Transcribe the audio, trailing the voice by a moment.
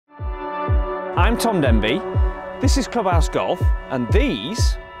I'm Tom Denby, this is Clubhouse Golf, and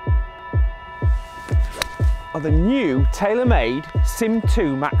these are the new TaylorMade SIM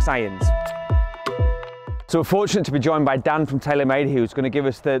 2 Max irons. So we're fortunate to be joined by Dan from TaylorMade, who's going to give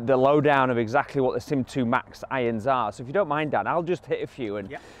us the lowdown of exactly what the SIM 2 Max irons are. So if you don't mind, Dan, I'll just hit a few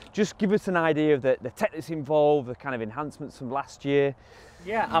and just give us an idea of the tech that's involved, the kind of enhancements from last year.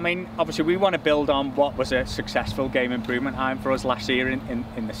 Yeah, I mean, obviously we want to build on what was a successful game improvement iron for us last year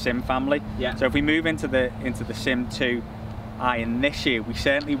in the SIM family. Yeah. So if we move into the SIM 2 iron this year, we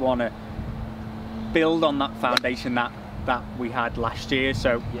certainly want to build on that foundation that we had last year.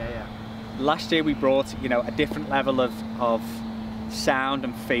 So last year we brought, you know, a different level of sound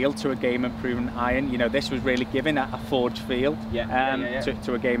and feel to a game improvement iron. You know, this was really giving a forged feel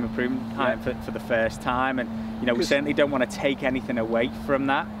to a game improvement iron for the first time, and you know, we certainly don't want to take anything away from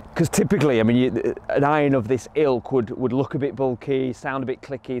that. Because typically, I mean, an iron of this ilk would look a bit bulky, sound a bit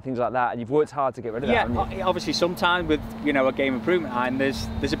clicky, things like that, and you've worked hard to get rid of that. Yeah, obviously sometimes with, you know, a game improvement iron, there's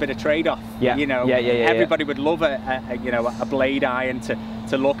a bit of trade-off. Yeah. You know, everybody would love a blade iron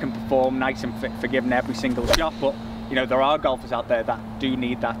to look and perform nice and forgiving every single shot, but you know, there are golfers out there that do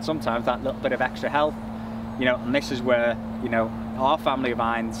need that sometimes, that little bit of extra help. You know, and this is where, you know, our family of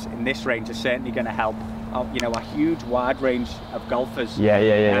irons in this range is certainly going to help, you know, a huge wide range of golfers.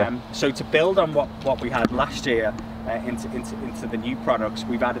 So to build on what we had last year into the new products,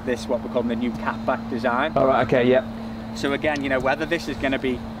 we've added this, what we call the new catback design. All right, okay, yeah. So again, you know, whether this is going to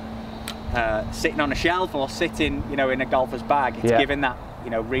be sitting on a shelf or sitting, you know, in a golfer's bag, it's giving that, you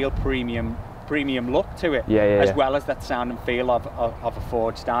know, real premium look to it, as well as that sound and feel of a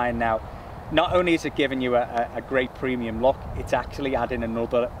forged iron. Now, not only is it giving you a great premium look, it's actually adding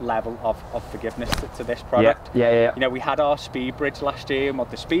another level of forgiveness to this product. You know, we had our speed bridge last year, and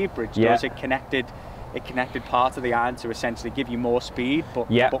what the speed bridge does, it connected part of the iron to essentially give you more speed,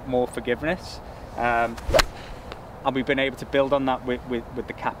 but more forgiveness. And we've been able to build on that with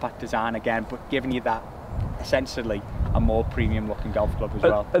the catback design again, but giving you that essentially a more premium looking golf club as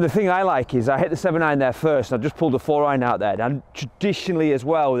well. And the thing I like is I hit the 7-iron there first, and I just pulled the 4-iron out there. And traditionally as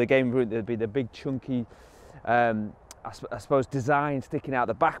well, the game there'd be the big chunky, I suppose, design sticking out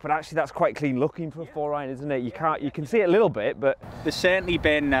the back, but actually that's quite clean looking for a 4-iron, isn't it? You can see it a little bit, but there's certainly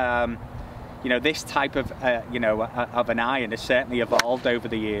been, you know, this type of, you know, of an iron has certainly evolved over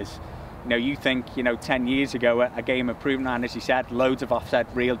the years. You know, you think, you know, 10 years ago, a game improvement iron, as you said, loads of offset,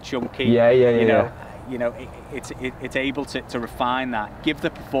 real chunky. You know, it's able to refine that, give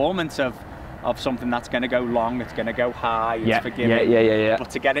the performance of something that's going to go long, it's going to go high, it's forgiving. But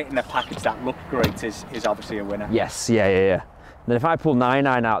to get it in a package that looks great is obviously a winner. Yes, And then if I pull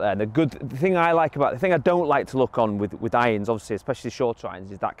 9-iron out there, the thing I don't like to look on with irons, obviously, especially shorter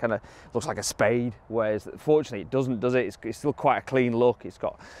irons, is that kind of looks like a spade, whereas fortunately it doesn't, does it? It's still quite a clean look, it's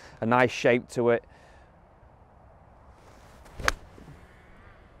got a nice shape to it.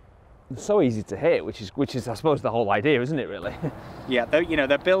 It's so easy to hit, which is I suppose the whole idea, isn't it, really? Yeah, you know,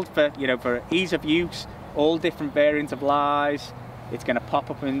 they're built for, you know, for ease of use, all different variants of lies. It's going to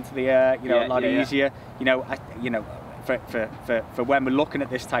pop up into the air, you know, a lot easier. You know, for when we're looking at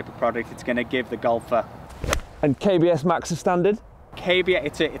this type of product, it's going to give the golfer. And KBS Max is standard?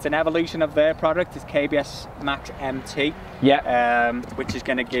 KBS, it's an evolution of their product. It's KBS Max MT. Which is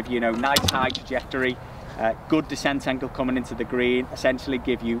going to give you, you know, nice high trajectory. Good descent angle coming into the green, essentially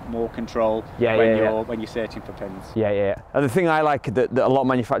give you more control when you're searching for pins. And the thing I like that a lot of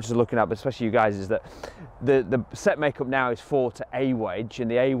manufacturers are looking at, but especially you guys, is that the set makeup now is 4 to A wedge,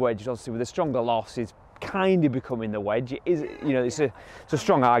 and the A wedge is obviously with a stronger loss is kind of becoming the wedge. It is, you know, it's a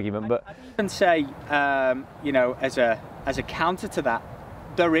strong argument, but I'd even say, you know, as a counter to that,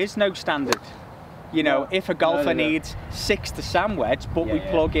 there is no standard. You know, if a golfer needs 6 to sand wedge, but we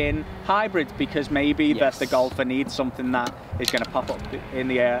plug in hybrids because maybe that the golfer needs something that is going to pop up in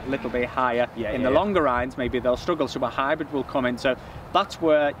the air a little bit higher. In the longer irons, maybe they'll struggle, so a hybrid will come in. So that's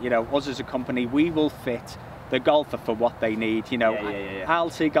where, you know, us as a company, we will fit the golfer for what they need. You know, I'll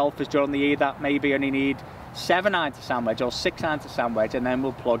see golfers during the year that maybe only need 7-iron to sand wedge or 6-iron to sand wedge, and then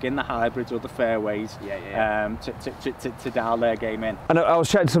we'll plug in the hybrids or the fairways to dial their game in. And I was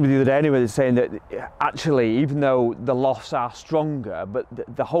chatting to somebody the other day anyway, saying that actually, even though the lofts are stronger, but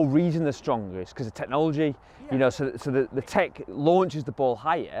the whole reason they're stronger is because of technology. You know, so the tech launches the ball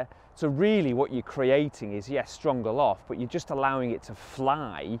higher. So really, what you're creating is stronger loft, but you're just allowing it to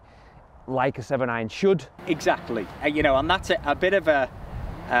fly like a 7-iron should. Exactly. You know, and that's a bit of a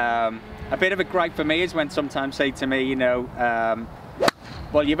gripe for me is when sometimes say to me, you know,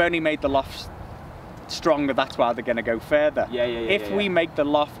 well, you've only made the lofts stronger, that's why they're going to go further. If we make the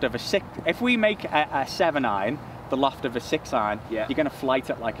loft of if we make a 7-iron the loft of a 6-iron, you're going to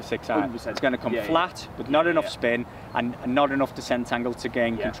flight it like a 6-iron. It's going to come flat with not enough spin and not enough descent angle to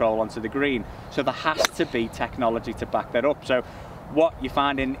gain control onto the green. So there has to be technology to back that up. So what you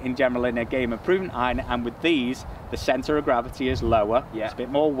find in general in a game improvement iron, and with these, the centre of gravity is lower. It's a bit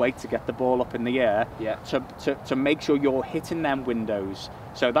more weight to get the ball up in the air. To make sure you're hitting them windows.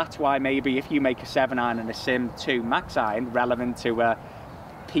 So that's why maybe if you make a 7-iron and a SIM 2 max iron relevant to a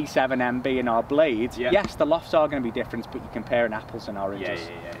P7MB in our blades, yes, the lofts are going to be different, but you're comparing apples and oranges.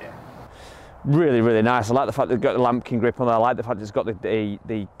 Really, really nice. I like the fact they've got the lambkin grip on there. I like the fact it's got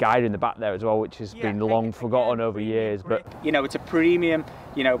the guide in the back there as well, which has been long forgotten over years. But you know, it's a premium,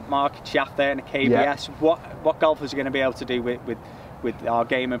 you know, market shaft there and a KBS. What golfers are going to be able to do with our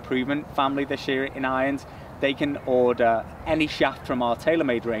game improvement family this year in irons? They can order any shaft from our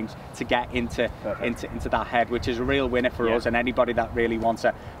TaylorMade range to get into that head, which is a real winner for us and anybody that really wants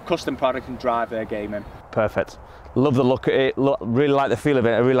a custom product and drive their game in. Perfect. Love the look at it, really like the feel of it,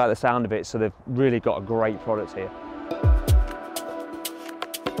 I really like the sound of it, so they've really got a great product here.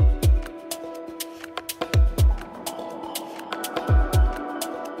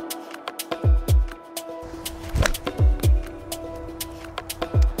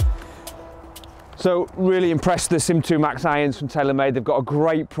 So really impressed with the SIM 2 Max irons from TaylorMade. They've got a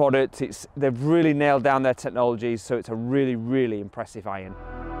great product. They've really nailed down their technologies, so it's a really, really impressive iron.